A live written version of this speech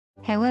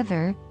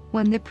However,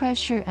 when the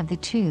pressure of the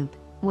tube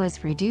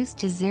was reduced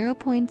to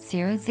 0.001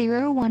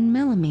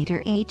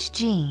 mm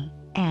Hg,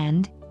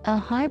 and a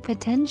high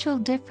potential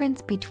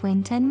difference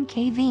between 10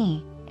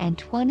 kV and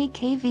 20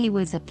 kV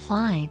was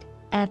applied,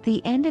 at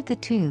the end of the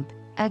tube,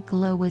 a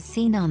glow was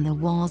seen on the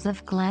walls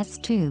of glass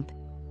tube.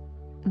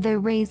 The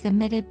rays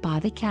emitted by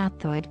the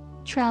cathode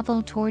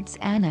travel towards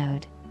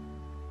anode.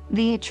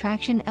 The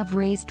attraction of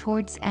rays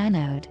towards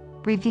anode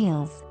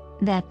reveals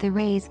that the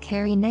rays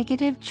carry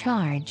negative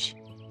charge.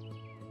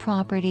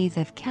 Properties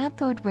of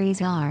cathode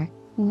rays are: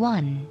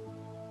 1.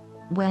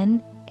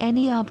 When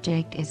any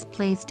object is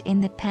placed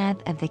in the path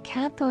of the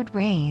cathode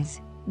rays,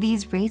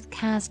 these rays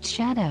cast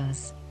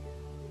shadows.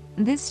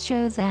 This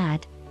shows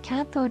that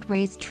cathode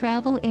rays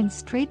travel in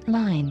straight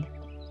line.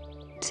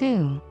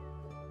 2.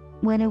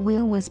 When a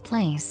wheel was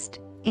placed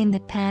in the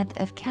path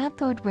of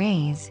cathode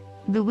rays,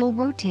 the wheel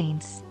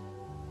rotates.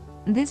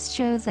 This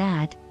shows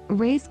that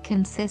rays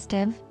consist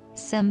of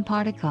some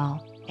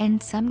particle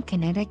and some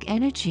kinetic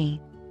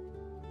energy.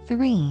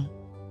 3.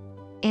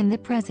 In the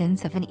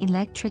presence of an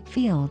electric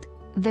field,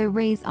 the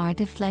rays are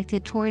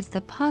deflected towards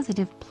the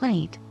positive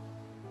plate.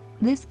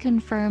 This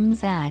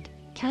confirms that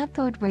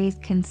cathode rays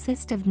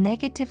consist of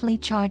negatively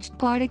charged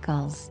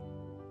particles.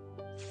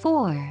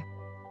 4.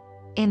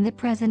 In the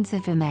presence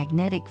of a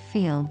magnetic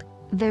field,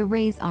 the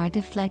rays are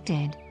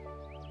deflected.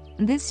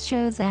 This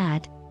shows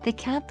that the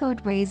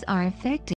cathode rays are affected